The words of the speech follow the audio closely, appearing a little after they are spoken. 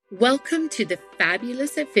Welcome to the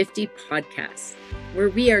Fabulous at 50 podcast, where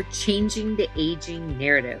we are changing the aging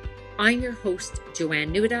narrative. I'm your host,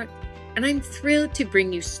 Joanne Newduck, and I'm thrilled to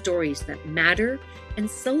bring you stories that matter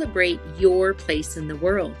and celebrate your place in the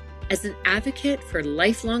world. As an advocate for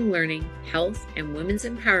lifelong learning, health, and women's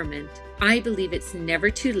empowerment, I believe it's never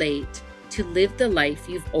too late to live the life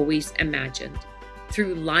you've always imagined.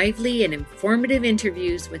 Through lively and informative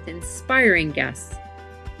interviews with inspiring guests,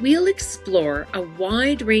 we'll explore a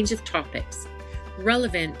wide range of topics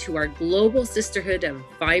relevant to our global sisterhood of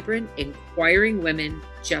vibrant, inquiring women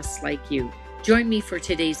just like you. Join me for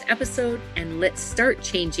today's episode, and let's start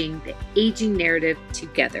changing the aging narrative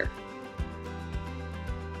together.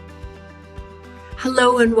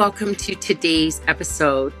 Hello, and welcome to today's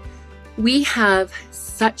episode. We have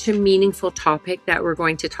such a meaningful topic that we're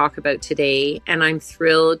going to talk about today, and I'm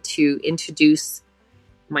thrilled to introduce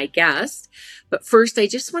my guest. But first, I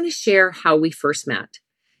just want to share how we first met.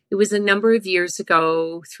 It was a number of years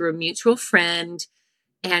ago through a mutual friend,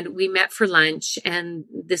 and we met for lunch. And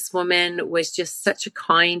this woman was just such a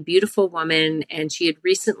kind, beautiful woman, and she had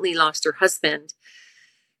recently lost her husband.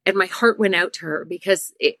 And my heart went out to her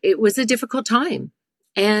because it was a difficult time.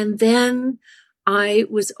 And then I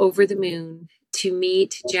was over the moon to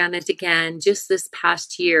meet Janet again just this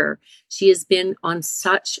past year. She has been on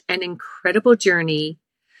such an incredible journey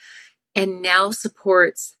and now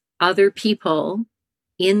supports other people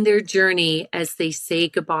in their journey as they say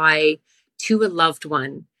goodbye to a loved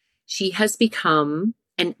one. She has become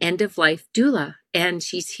an end-of-life doula, and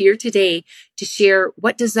she's here today to share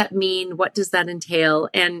what does that mean, what does that entail,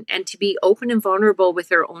 and to be open and vulnerable with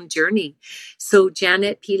her own journey. So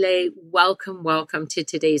Janet Pillay, welcome to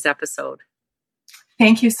today's episode.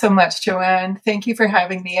 Thank you so much, Joanne. Thank you for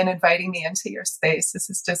having me and inviting me into your space. This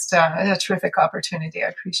is just a terrific opportunity. I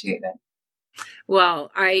appreciate it.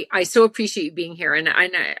 Well, I so appreciate you being here. And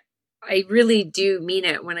I really do mean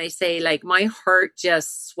it when I say, like, my heart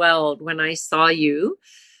just swelled when I saw you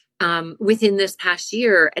within this past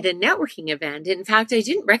year at a networking event. In fact, I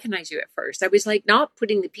didn't recognize you at first. I was like not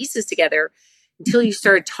putting the pieces together until you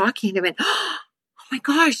started talking. I went, oh my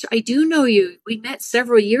gosh, I do know you. We met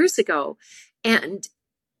several years ago. And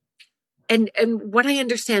what I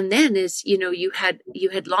understand then is, you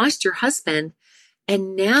had lost your husband,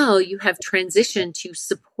 and now you have transitioned to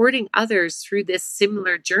supporting others through this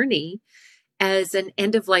similar journey as an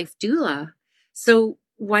end-of-life doula. So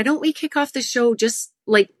why don't we kick off the show just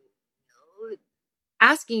like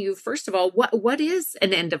asking you, first of all, what is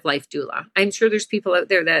an end-of-life doula? I'm sure there's people out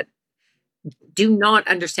there that do not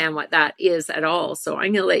understand what that is at all. So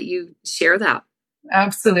I'm going to let you share that.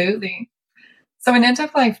 Absolutely. So an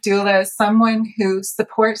end-of-life doula is someone who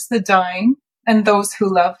supports the dying and those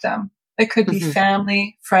who love them. It could be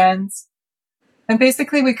family, friends. And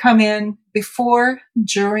basically we come in before,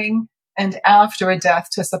 during, and after a death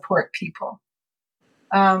to support people.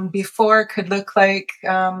 Before could look like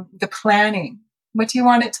the planning. What do you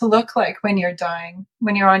want it to look like when you're dying,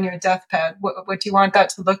 when you're on your deathbed? What do you want that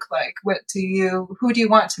to look like? Who do you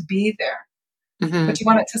want to be there? What do you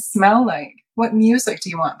want it to smell like? What music do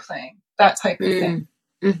you want playing? That type of thing.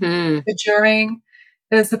 The during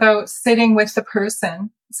is about sitting with the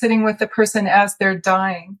person as they're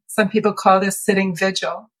dying. Some people call this sitting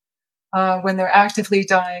vigil. When they're actively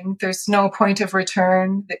dying, there's no point of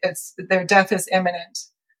return. Their death is imminent.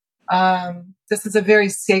 This is a very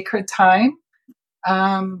sacred time.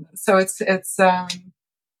 So it's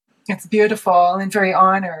beautiful and very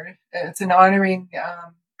honored. It's an honoring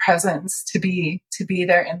presence to be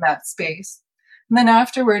there in that space. And then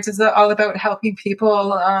afterwards is all about helping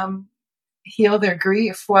people heal their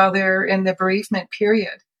grief while they're in the bereavement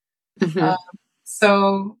period.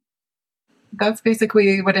 So that's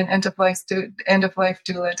basically what an end-of-life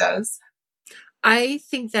doula does. I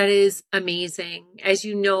think that is amazing. As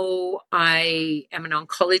you know, I am an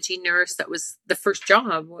oncology nurse. That was the first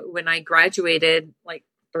job when I graduated like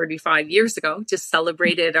 35 years ago. Just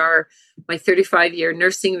celebrated my 35-year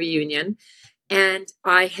nursing reunion. And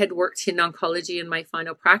I had worked in oncology in my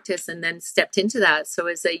final practice and then stepped into that. So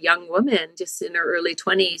as a young woman, just in her early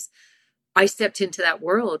 20s, I stepped into that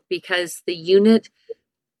world because the unit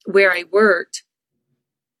where I worked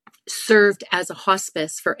served as a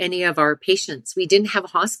hospice for any of our patients. We didn't have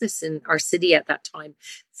a hospice in our city at that time.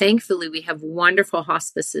 Thankfully, we have wonderful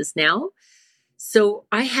hospices now. So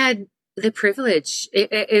I had the privilege,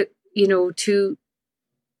 to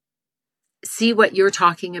see what you're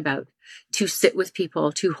talking about, to sit with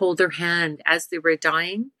people, to hold their hand as they were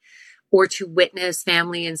dying, or to witness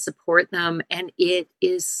family and support them. And it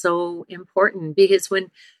is so important because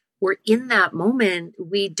when we're in that moment,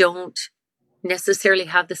 we don't necessarily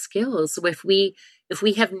have the skills. If we if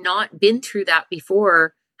we have not been through that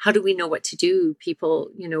before, how do we know what to do? People,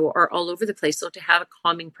 are all over the place. So to have a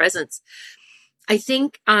calming presence, I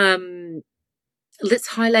think, let's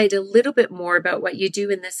highlight a little bit more about what you do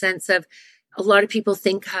in the sense of a lot of people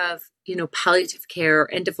think of, palliative care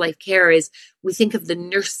or end of life care is we think of the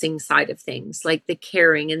nursing side of things, like the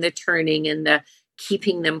caring and the turning and the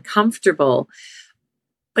keeping them comfortable.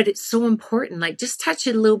 But it's so important, like just touch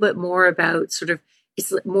a little bit more about sort of,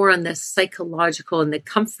 it's more on the psychological and the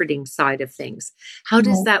comforting side of things. How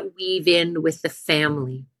does that weave in with the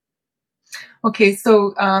family? Okay.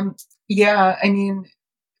 So,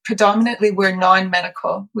 predominantly we're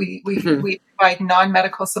non-medical. We provide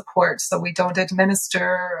non-medical support. So we don't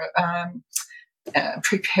administer,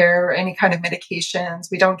 prepare any kind of medications.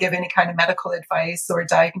 We don't give any kind of medical advice or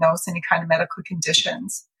diagnose any kind of medical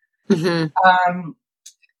conditions.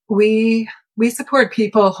 We support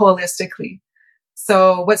people holistically.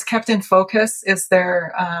 So what's kept in focus is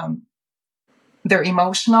their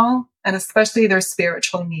emotional and especially their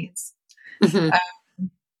spiritual needs.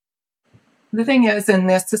 The thing is, in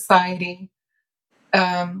this society,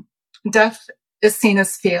 death is seen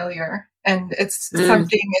as failure, and it's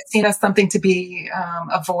seen as something to be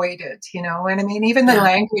avoided, and I mean, even the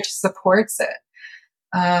language supports it.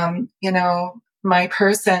 My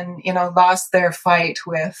person, lost their fight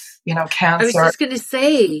with, cancer. I was just going to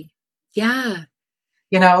say,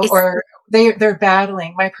 or they're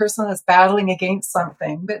battling. My person is battling against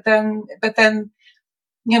something, but then,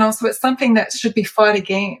 so it's something that should be fought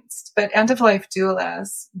against. But end of life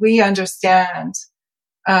doulas, we understand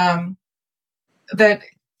that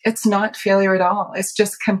it's not failure at all. It's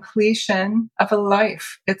just completion of a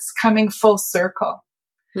life. It's coming full circle.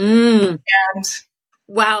 And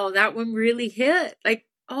wow, that one really hit. Like,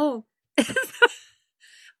 I'm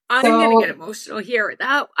going to get emotional here.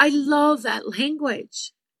 I love that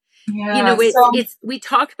language. Yeah, it's we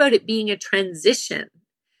talk about it being a transition.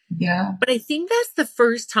 Yeah. But I think that's the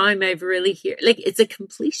first time I've really heard, like, it's a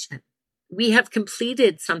completion. We have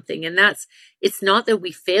completed something, and it's not that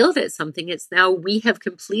we failed at something. It's now we have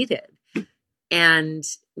completed. And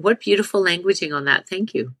what beautiful languaging on that.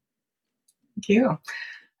 Thank you. Thank you.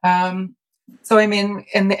 So, I mean,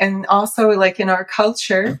 and also like in our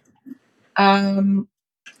culture, death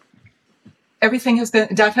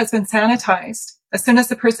has been sanitized. As soon as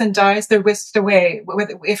the person dies, they're whisked away.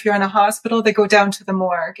 If you're in a hospital, they go down to the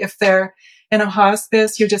morgue. If they're in a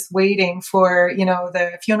hospice, you're just waiting for,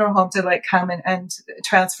 the funeral home to like come and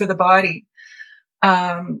transfer the body.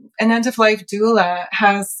 An end of life doula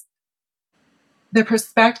has the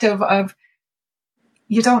perspective of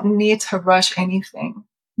you don't need to rush anything.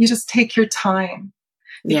 You just take your time.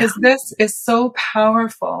 Because this is so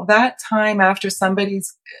powerful. That time after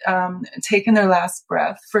somebody's taken their last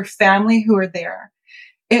breath, for family who are there,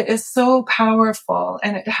 it is so powerful,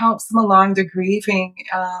 and it helps them along the grieving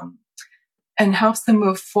and helps them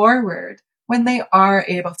move forward when they are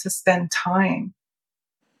able to spend time.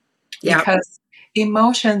 Because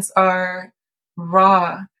emotions are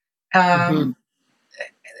raw and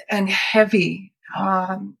heavy,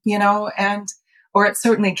 or it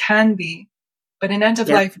certainly can be. But an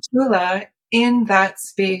end-of-life doula in that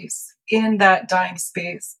space, in that dying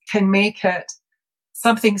space, can make it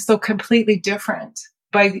something so completely different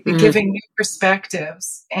by giving new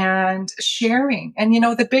perspectives and sharing. And,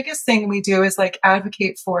 the biggest thing we do is like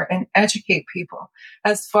advocate for and educate people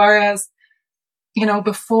as far as,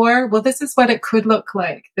 before, well, this is what it could look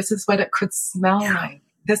like. This is what it could smell like.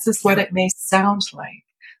 This is what it may sound like.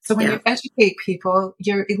 So when you educate people,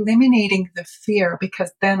 you're eliminating the fear,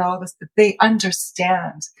 because then they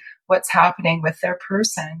understand what's happening with their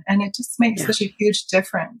person. And it just makes such a huge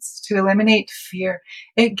difference to eliminate fear.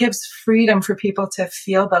 It gives freedom for people to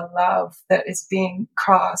feel the love that is being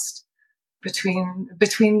crossed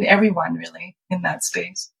between everyone really in that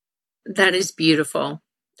space. That is beautiful.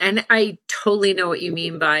 And I totally know what you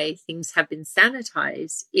mean by things have been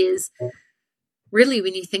sanitized is really,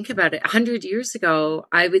 when you think about it, 100 years ago,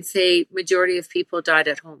 I would say majority of people died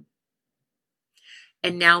at home.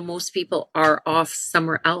 And now most people are off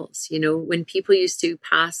somewhere else. When people used to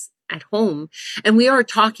pass at home, and we are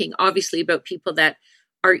talking obviously about people that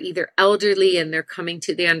are either elderly and they're coming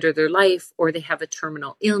to the end of their life, or they have a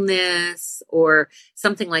terminal illness or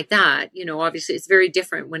something like that. Obviously it's very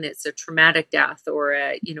different when it's a traumatic death or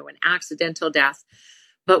an accidental death.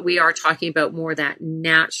 But we are talking about more that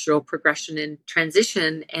natural progression and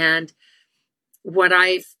transition. And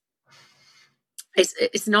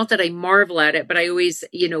it's not that I marvel at it, but I always,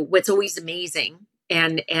 what's always amazing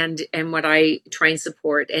and what I try and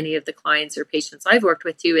support any of the clients or patients I've worked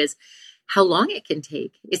with too is how long it can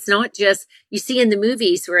take. It's not just, you see in the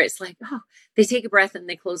movies where it's like, oh, they take a breath and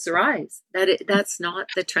they close their eyes. That's not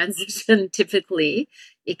the transition. Typically,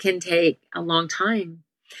 it can take a long time.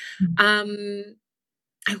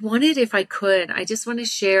 I wanted, if I could, I just want to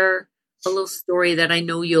share a little story that I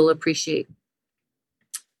know you'll appreciate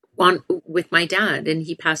with my dad. And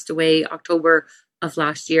he passed away October of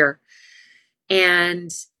last year.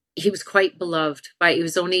 And he was quite beloved he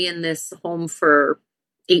was only in this home for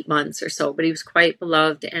 8 months or so, but he was quite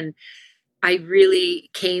beloved. And I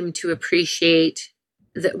really came to appreciate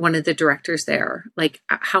one of the directors there, like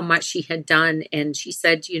how much she had done. And she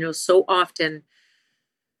said, so often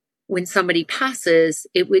when somebody passes,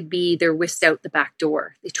 it would be they're whisked out the back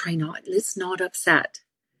door. Let's not upset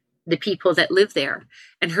the people that live there.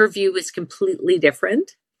 And her view is completely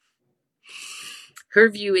different. Her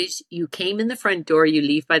view is you came in the front door, you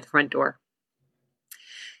leave by the front door.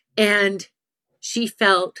 And she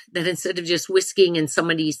felt that instead of just whisking and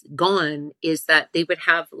somebody's gone, is that they would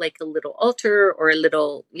have like a little altar or a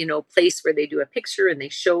little, place where they do a picture and they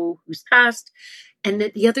show who's passed. And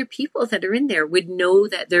that the other people that are in there would know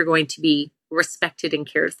that they're going to be respected and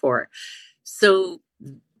cared for. So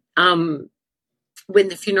when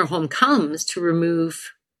the funeral home comes to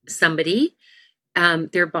remove somebody,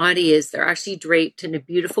 they're actually draped in a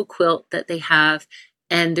beautiful quilt that they have,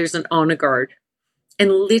 and there's an honor guard,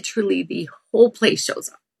 and literally the whole place shows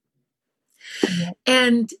up. Yeah.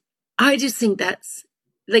 And I just think that's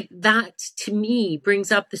like, that to me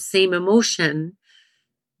brings up the same emotion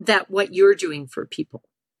that what you're doing for people,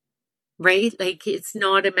 right? Like, it's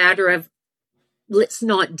not a matter of let's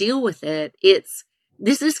not deal with it.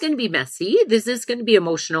 This is going to be messy. This is going to be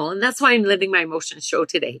emotional. And that's why I'm letting my emotions show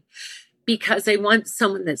today. Because I want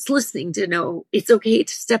someone that's listening to know it's okay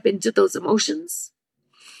to step into those emotions.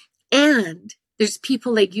 And there's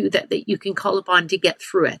people like you that you can call upon to get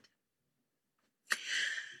through it.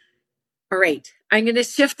 All right. I'm going to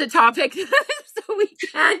shift the topic so we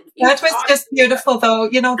can. That was just beautiful, though.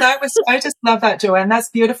 I just love that, Joanne. That's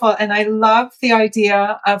beautiful. And I love the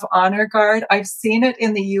idea of honor guard. I've seen it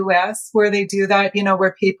in the US where they do that,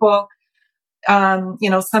 where people,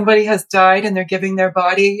 somebody has died and they're giving their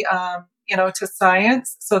body, to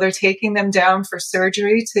science. So they're taking them down for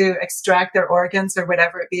surgery to extract their organs or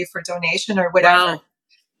whatever it be, for donation or whatever. Wow.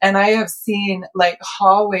 And I have seen like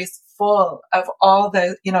hallways full of all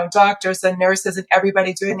the, doctors and nurses and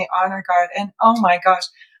everybody doing the honor guard. And oh my gosh,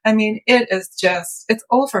 I mean, it's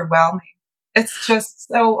overwhelming. It's just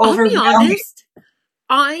so overwhelming. I'll be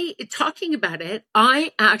honest. Talking about it,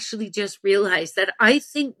 I actually just realized that I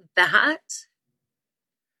think that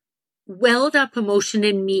welled up emotion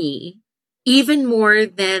in me even more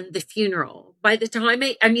than the funeral. By the time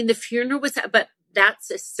the funeral was, but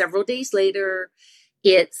that's several days later.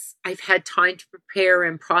 I've had time to prepare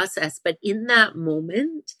and process, but in that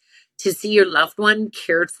moment, to see your loved one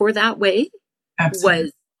cared for that way Absolutely.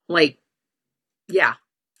 Was like, yeah,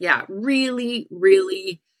 really,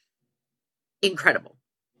 really incredible.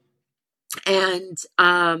 And,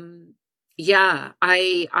 I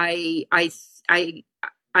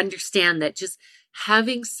understand that just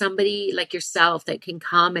having somebody like yourself that can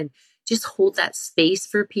come and just hold that space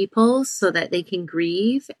for people so that they can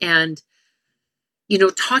grieve. And,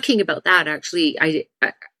 talking about that, actually,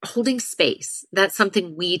 holding space, that's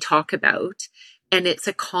something we talk about, and it's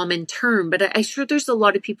a common term, but I'm sure there's a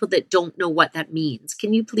lot of people that don't know what that means.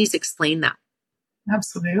 Can you please explain that?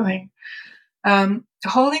 Absolutely.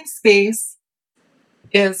 Holding space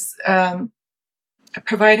is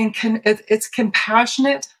providing, it's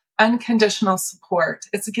compassionate, unconditional support.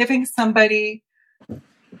 It's giving somebody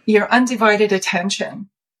your undivided attention.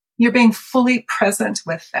 You're being fully present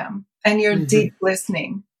with them, and you're deep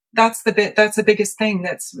listening. That's the biggest thing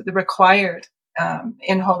that's required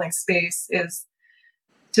in holding space, is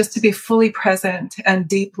just to be fully present and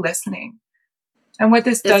deep listening. And what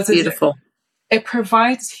this does is it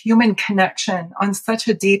provides human connection on such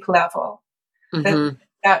a deep level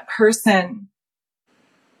that person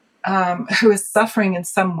who is suffering in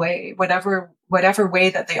some way, whatever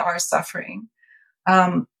way that they are suffering,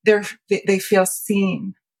 they feel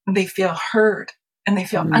seen, they feel heard, and they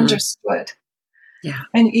feel understood. Yeah.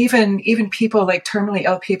 And even people like terminally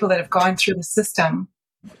ill people that have gone through the system,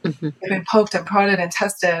 they've been poked and prodded and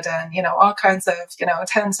tested, and all kinds of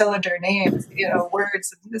 10-cylinder names,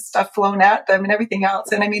 words and this stuff flown at them and everything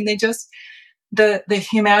else. And I mean, they just the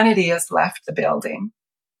humanity has left the building.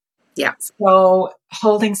 Yeah. So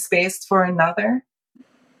holding space for another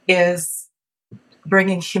is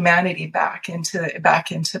bringing humanity back into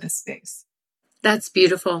the space. That's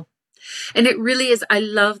beautiful. And it really is. I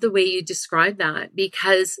love the way you describe that,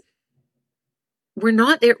 because we're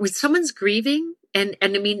not there when someone's grieving. And I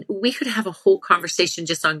mean, we could have a whole conversation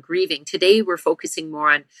just on grieving. Today, we're focusing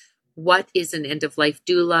more on what is an end of life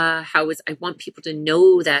doula? I want people to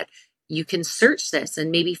know that you can search this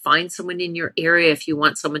and maybe find someone in your area if you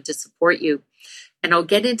want someone to support you. And I'll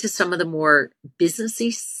get into some of the more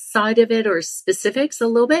businessy side of it or specifics a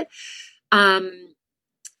little bit.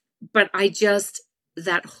 But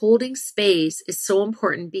that holding space is so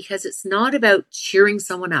important because it's not about cheering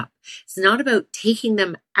someone up. It's not about taking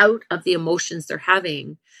them out of the emotions they're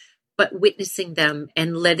having, but witnessing them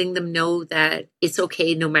and letting them know that it's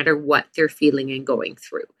okay no matter what they're feeling and going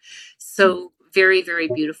through. So very, very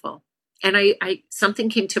beautiful. And I something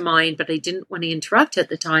came to mind, but I didn't want to interrupt at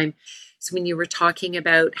the time. So when you were talking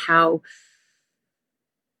about how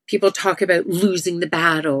people talk about losing the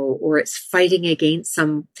battle or it's fighting against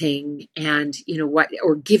something and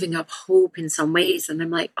or giving up hope in some ways. And I'm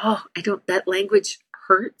like, that language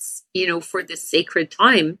hurts, for this sacred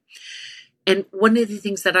time. And one of the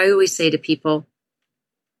things that I always say to people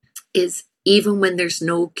is even when there's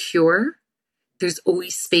no cure, there's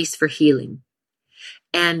always space for healing.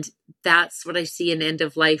 And that's what I see an end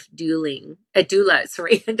of life end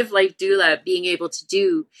of life doula being able to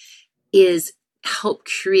do is help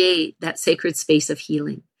create that sacred space of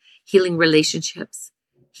healing relationships,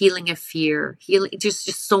 healing of fear, healing, just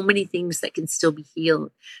so many things that can still be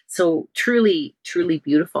healed. So truly, truly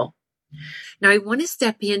beautiful. Now I want to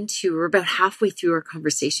step into, we're about halfway through our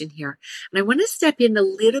conversation here, and I want to step in a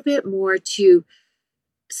little bit more to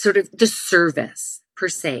sort of the service per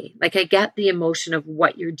se. Like I get the emotion of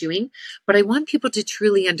what you're doing, but I want people to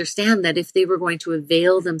truly understand that if they were going to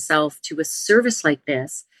avail themselves to a service like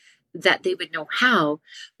this, that they would know how.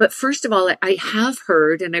 But first of all, I have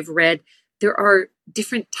heard and I've read there are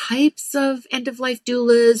different types of end-of-life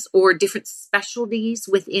doulas or different specialties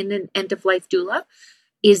within an end-of-life doula.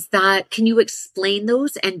 Can you explain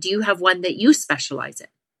those? And do you have one that you specialize in?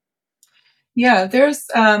 Yeah, there's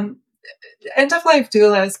end-of-life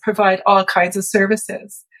doulas provide all kinds of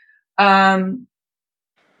services. It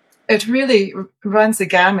really runs the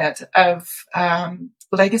gamut of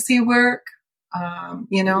legacy work.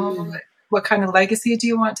 What kind of legacy do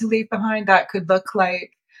you want to leave behind? That could look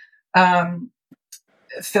like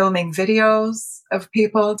filming videos of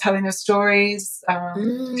people telling their stories,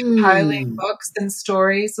 compiling books and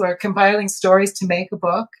stories, or compiling stories to make a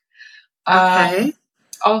book. Okay.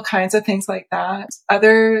 All kinds of things like that.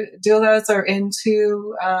 Other doulas are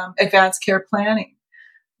into advanced care planning,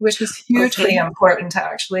 which is hugely important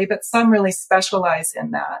actually, but some really specialize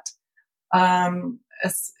in that.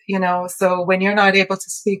 So when you're not able to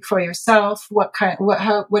speak for yourself, what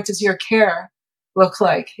does your care look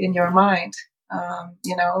like in your mind?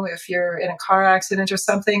 If you're in a car accident or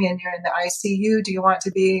something and you're in the ICU, do you want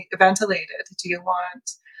to be ventilated? Do you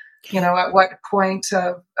want, at what point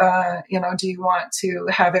of, do you want to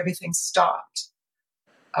have everything stopped?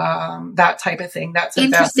 That type of thing. That's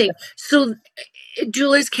interesting. So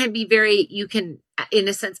doulas can be you can, in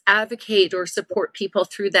a sense, advocate or support people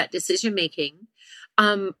through that decision making.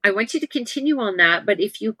 I want you to continue on that, but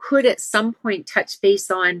if you could at some point touch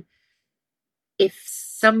base on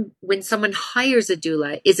when someone hires a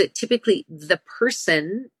doula, is it typically the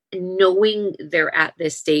person knowing they're at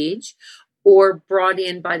this stage or brought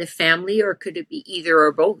in by the family, or could it be either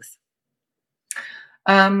or both?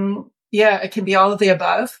 Yeah, it can be all of the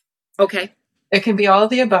above. Okay. It can be all of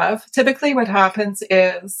the above. Typically what happens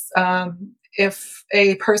is if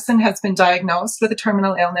a person has been diagnosed with a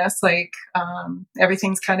terminal illness, like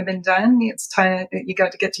everything's kind of been done, it's time, you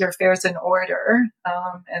got to get your affairs in order,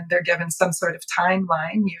 and they're given some sort of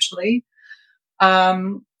timeline usually.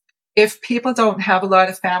 If people don't have a lot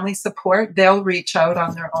of family support, they'll reach out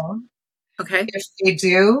on their own. Okay. If they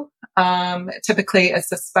do, typically it's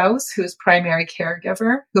the spouse who's primary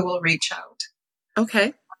caregiver who will reach out.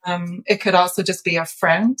 Okay. It could also just be a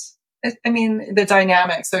friend. The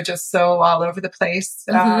dynamics are just so all over the place.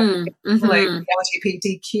 Like the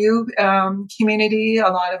LGBTQ community, a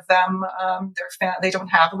lot of them, they don't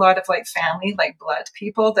have a lot of like family, like blood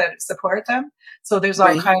people that support them. So there's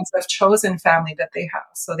all kinds of chosen family that they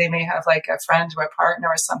have. So they may have like a friend or a partner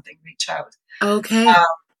or something reach out. Okay.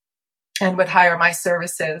 And would hire my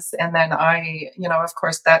services. And then I, of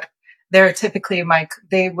course that they're typically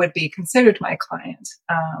they would be considered my client.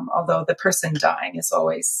 Although the person dying is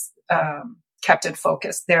always kept in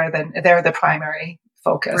focus. They're the primary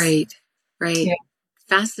focus. Right. Yeah.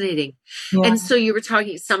 Fascinating. Yeah. And so you were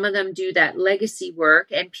talking, some of them do that legacy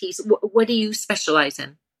work and piece. What do you specialize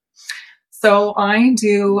in? So I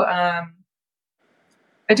do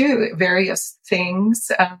various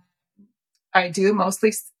things. I do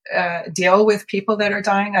mostly deal with people that are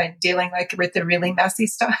dying. I'm dealing like with the really messy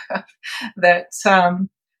stuff that, so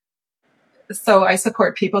I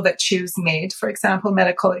support people that choose MAID, for example,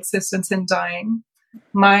 medical assistance in dying.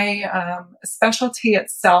 My specialty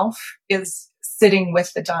itself is sitting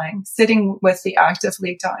with the dying, sitting with the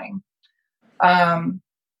actively dying.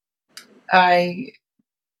 I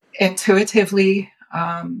intuitively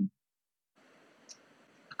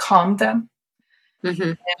calm them.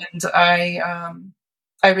 Mm-hmm. And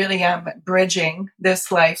I really am bridging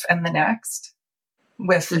this life and the next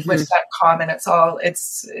with that calm, and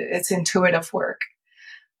it's intuitive work.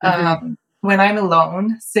 When I'm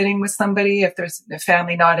alone sitting with somebody, if there's a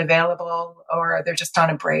family not available or they're just on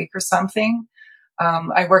a break or something,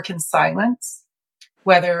 I work in silence,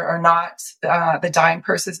 whether or not the dying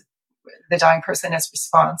person is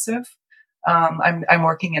responsive. I'm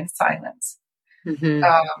working in silence.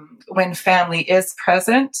 When family is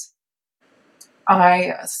present,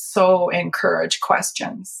 I so encourage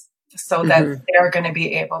questions so that they're going to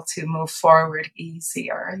be able to move forward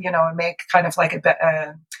easier, and make kind of like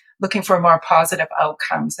looking for more positive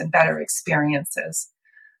outcomes and better experiences.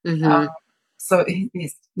 So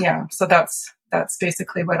that's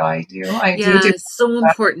basically what I do. It's so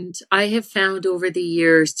important. I have found over the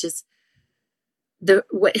years just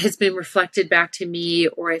what has been reflected back to me,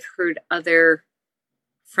 or I've heard other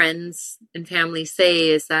friends and family say,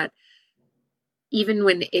 is that even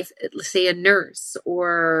when, if let's say a nurse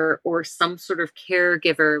or some sort of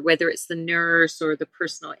caregiver, whether it's the nurse or the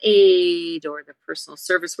personal aide or the personal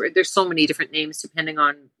service, where there's so many different names depending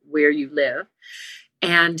on where you live,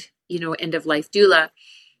 and end of life doula,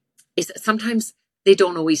 is that sometimes they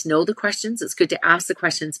don't always know the questions. It's good to ask the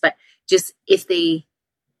questions, but just if they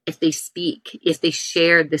speak, if they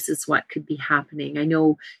share, this is what could be happening. I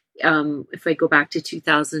know if I go back to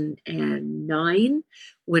 2009,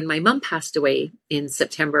 when my mom passed away in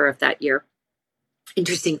September of that year,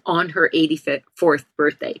 interesting, on her 84th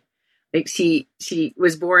birthday, like she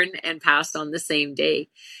was born and passed on the same day.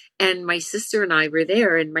 And my sister and I were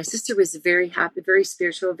there, and my sister was very happy, very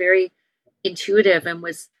spiritual, very intuitive, and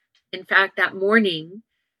was, in fact, that morning,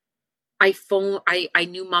 I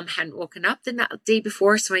knew mom hadn't woken up the day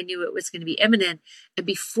before, so I knew it was going to be imminent. And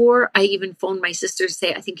before I even phoned my sister to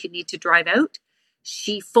say, I think you need to drive out,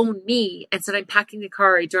 she phoned me and said, I'm packing the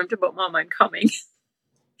car. I dreamt about mom. I'm coming.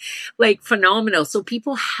 Like, phenomenal. So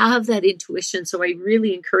people have that intuition. So I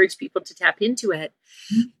really encourage people to tap into it.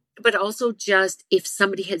 But also, just if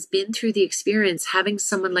somebody has been through the experience, having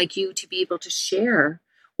someone like you to be able to share,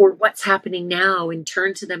 or what's happening now, and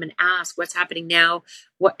turn to them and ask, what's happening now?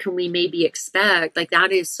 What can we maybe expect? Like,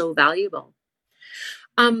 that is so valuable.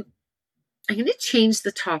 I'm going to change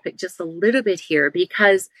the topic just a little bit here,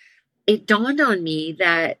 because it dawned on me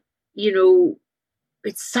that,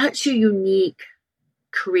 it's such a unique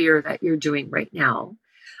career that you're doing right now.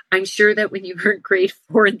 I'm sure that when you were in grade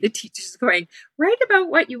 4 and the teacher's going, write about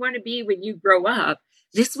what you want to be when you grow up,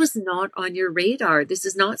 this was not on your radar. This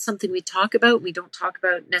is not something we talk about. We don't talk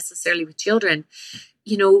about necessarily with children.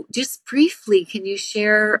 Just briefly, can you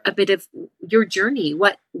share a bit of your journey?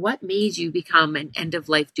 What made you become an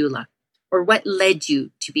end-of-life doula? Or what led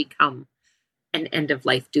you to become an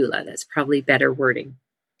end-of-life doula? That's probably better wording.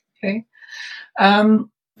 Okay.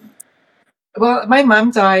 Well, my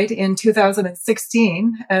mom died in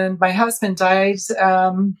 2016, and my husband died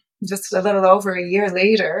just a little over a year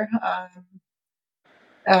later,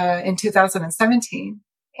 in 2017.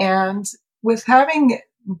 And with having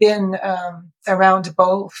been around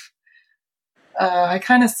both, I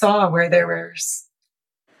kind of saw where there was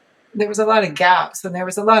a lot of gaps, and there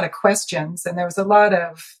was a lot of questions, and there was a lot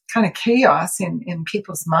of kind of chaos in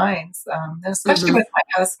people's minds, and especially with my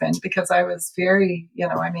husband, because I was very, I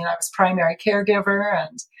was primary caregiver,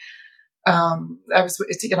 and I was,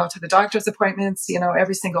 to the doctor's appointments,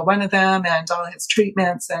 every single one of them, and all his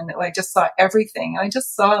treatments, and I just saw everything. And I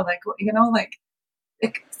just saw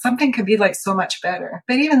something could be like so much better.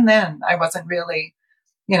 But even then, I wasn't really,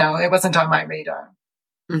 it wasn't on my radar.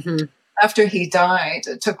 After he died,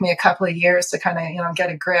 it took me a couple of years to kind of,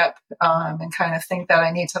 get a grip, and kind of think that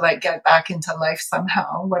I need to get back into life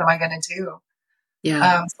somehow. What am I going to do?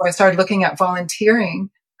 Yeah. So I started looking at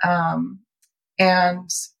volunteering,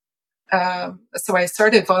 and so I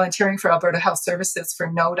started volunteering for Alberta Health Services for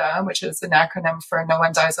NODA, which is an acronym for No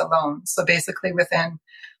One Dies Alone. So basically within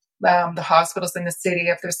the hospitals in the city,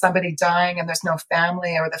 if there's somebody dying and there's no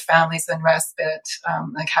family, or the family's in respite,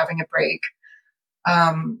 having a break,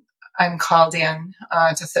 I'm called in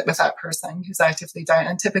to sit with that person who's actively dying.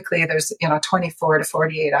 And typically there's, 24 to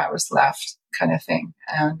 48 hours left, kind of thing.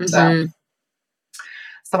 And so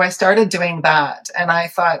I started doing that, and I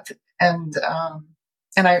thought, And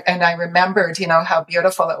I remembered, how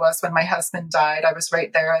beautiful it was when my husband died. I was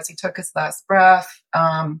right there as he took his last breath.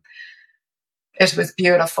 It was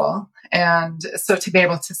beautiful. And so to be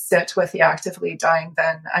able to sit with the actively dying,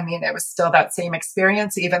 then, it was still that same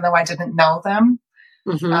experience, even though I didn't know them.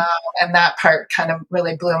 Mm-hmm. And that part kind of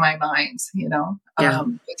really blew my mind, Yeah.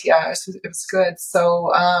 But yeah, it was good.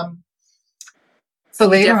 So You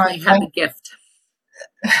later on, definitely have a gift.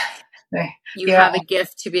 You yeah, have a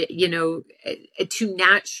gift to be, to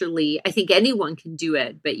naturally, I think anyone can do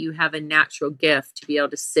it, but you have a natural gift to be able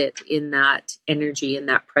to sit in that energy, in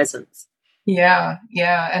that presence. yeah.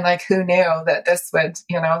 And like, who knew that this would,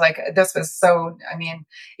 this was so,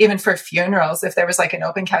 even for funerals, if there was like an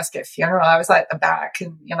open casket funeral, I was at the back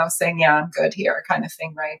and, saying, yeah, I'm good here kind of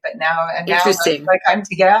thing. Right. But now, Interesting. like,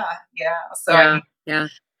 yeah. So yeah.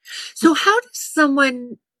 So how does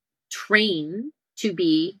someone train to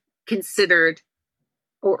be considered,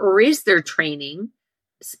 or is there training,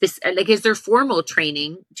 like, is there formal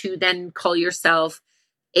training to then call yourself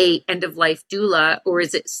a end of life doula, or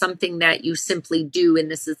is it something that you simply do and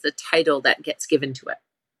this is the title that gets given to it?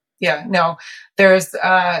 Yeah, no, there's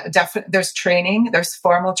there's training, there's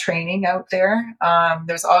formal training out there.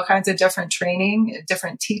 There's all kinds of different training,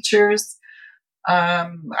 different teachers.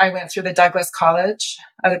 I went through the Douglas College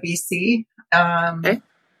out of BC. Okay.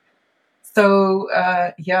 So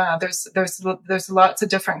yeah, there's lots of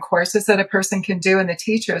different courses that a person can do, and the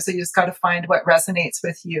teachers. So you just got to find what resonates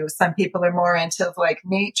with you. Some people are more into like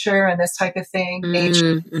nature and this type of thing,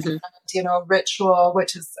 nature, ritual,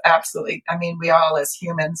 which is absolutely. We all as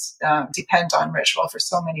humans depend on ritual for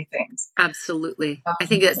so many things. Absolutely, I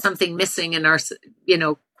think that's something missing in our,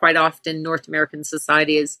 quite often North American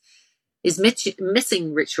society is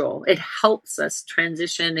missing ritual. It helps us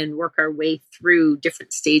transition and work our way through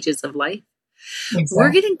different stages of life. Exactly.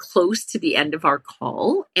 We're getting close to the end of our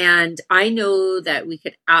call, and I know that we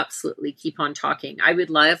could absolutely keep on talking. I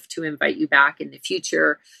would love to invite you back in the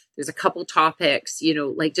future. There's a couple topics,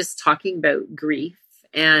 like just talking about grief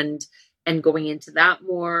and going into that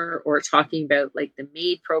more, or talking about like the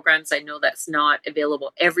MAID programs. I know that's not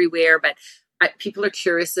available everywhere, but people are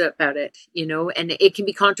curious about it, and it can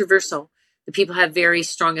be controversial. The people have very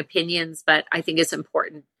strong opinions, but I think it's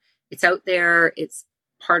important. It's out there. It's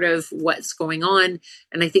part of what's going on.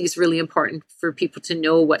 And I think it's really important for people to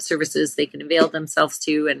know what services they can avail themselves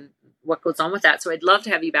to and what goes on with that. So I'd love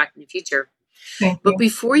to have you back in the future. But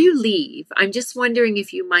before you leave, I'm just wondering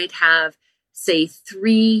if you might have, say,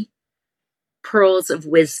 3 pearls of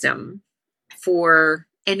wisdom for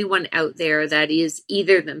anyone out there that is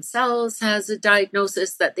either themselves has a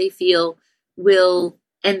diagnosis that they feel will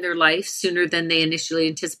end their life sooner than they initially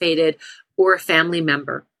anticipated, or a family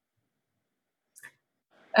member.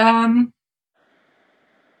 I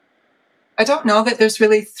don't know that there's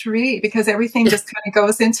really 3, because everything just kind of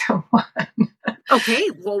goes into one. Okay.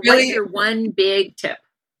 Well, really, what's your one big tip?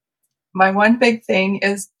 My one big thing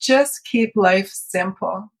is just keep life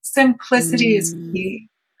simple. Simplicity is key.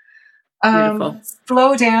 Beautiful.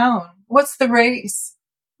 Slow down. What's the race?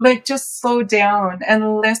 Like, just slow down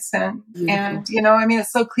and listen. Beautiful. And,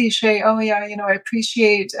 it's so cliche. Oh yeah, I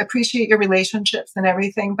appreciate your relationships and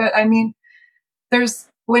everything. But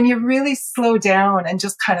when you really slow down and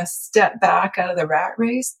just kind of step back out of the rat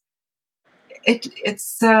race,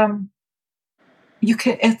 it's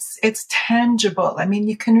tangible.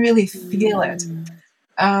 You can really feel it.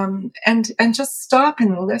 And just stop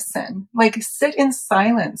and listen, like sit in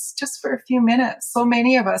silence just for a few minutes. So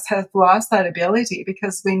many of us have lost that ability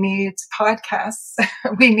because we need podcasts.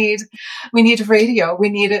 we need radio. We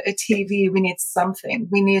need a TV. We need something.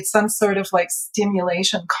 We need some sort of like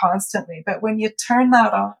stimulation constantly. But when you turn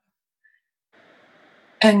that off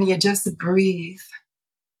and you just breathe,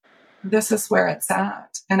 this is where it's at.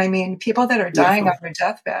 And people that are dying on their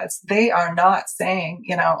deathbeds, they are not saying,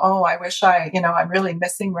 oh, I wish I'm really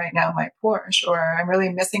missing right now my Porsche, or I'm really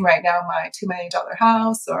missing right now my $2 million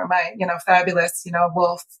house, or my, fabulous,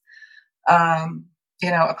 Wolf,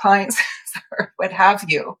 appliances, or what have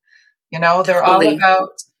you. They're all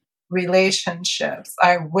about relationships.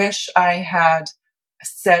 I wish I had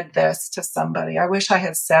said this to somebody. I wish I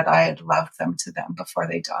had said I had loved them to them before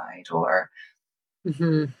they died, or,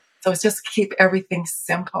 So it's just keep everything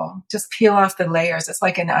simple. Just peel off the layers. It's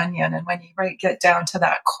like an onion. And when you get down to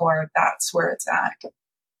that core, that's where it's at.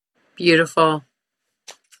 Beautiful.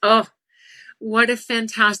 Oh, what a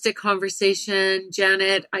fantastic conversation,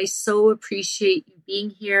 Janet. I so appreciate you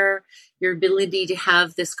being here, your ability to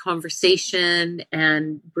have this conversation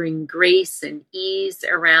and bring grace and ease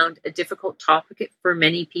around a difficult topic for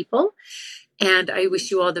many people. And I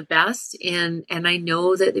wish you all the best. And I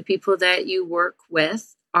know that the people that you work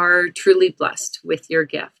with are truly blessed with your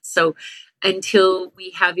gift. So until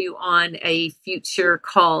we have you on a future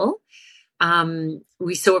call,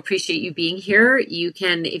 we so appreciate you being here. You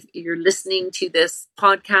can, if you're listening to this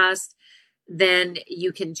podcast, then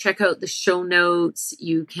you can check out the show notes.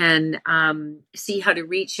 You can see how to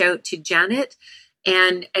reach out to Janet.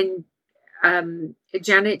 And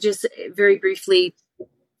Janet, just very briefly,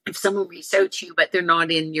 if someone reached out to you, but they're not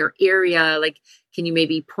in your area, like, can you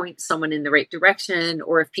maybe point someone in the right direction?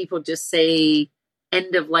 Or if people just say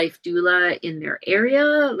end of life doula in their area,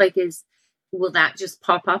 like, will that just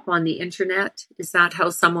pop up on the internet? Is that how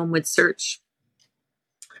someone would search?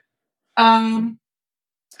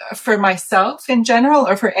 For myself in general,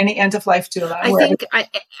 or for any end of life doula?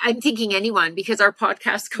 I'm thinking anyone, because our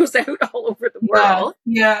podcast goes out all over the world.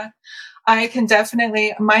 Yeah. I can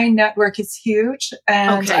definitely, my network is huge,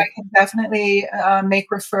 and I can definitely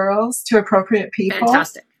make referrals to appropriate people.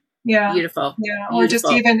 Fantastic. Yeah. Beautiful. Yeah. Or just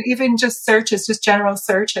even just searches, just general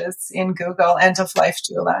searches in Google, end of life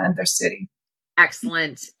doula and their city.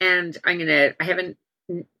 Excellent. And I haven't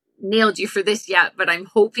nailed you for this yet, but I'm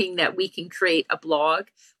hoping that we can create a blog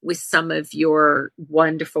with some of your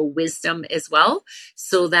wonderful wisdom as well,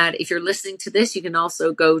 so that if you're listening to this, you can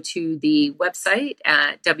also go to the website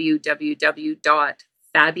at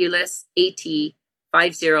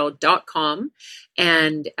www.fabulousat50.com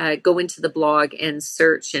and go into the blog and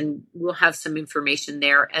search, and we'll have some information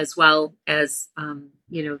there, as well as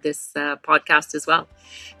this podcast as well.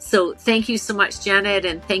 So thank you so much, Janet,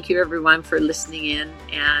 and thank you everyone for listening in,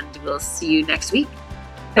 and we'll see you next week.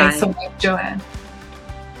 Thanks so much, Joanne.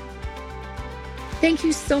 Thank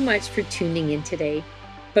you so much for tuning in today.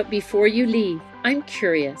 But before you leave, I'm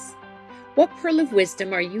curious, what pearl of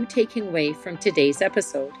wisdom are you taking away from today's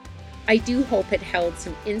episode? I do hope it held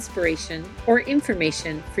some inspiration or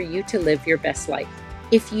information for you to live your best life.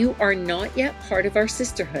 If you are not yet part of our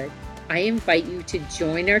sisterhood, I invite you to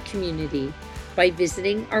join our community by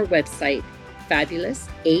visiting our website,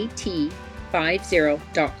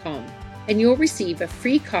 fabulousat50.com, and you'll receive a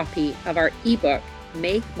free copy of our ebook,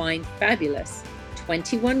 Make Mine Fabulous,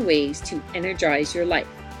 21 Ways to Energize Your Life.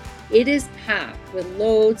 It is packed with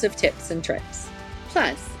loads of tips and tricks.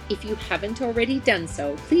 Plus, if you haven't already done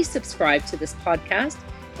so, please subscribe to this podcast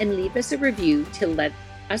and leave us a review to let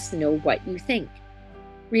us know what you think.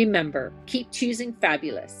 Remember, keep choosing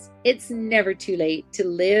fabulous. It's never too late to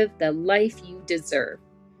live the life you deserve.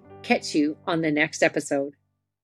 Catch you on the next episode.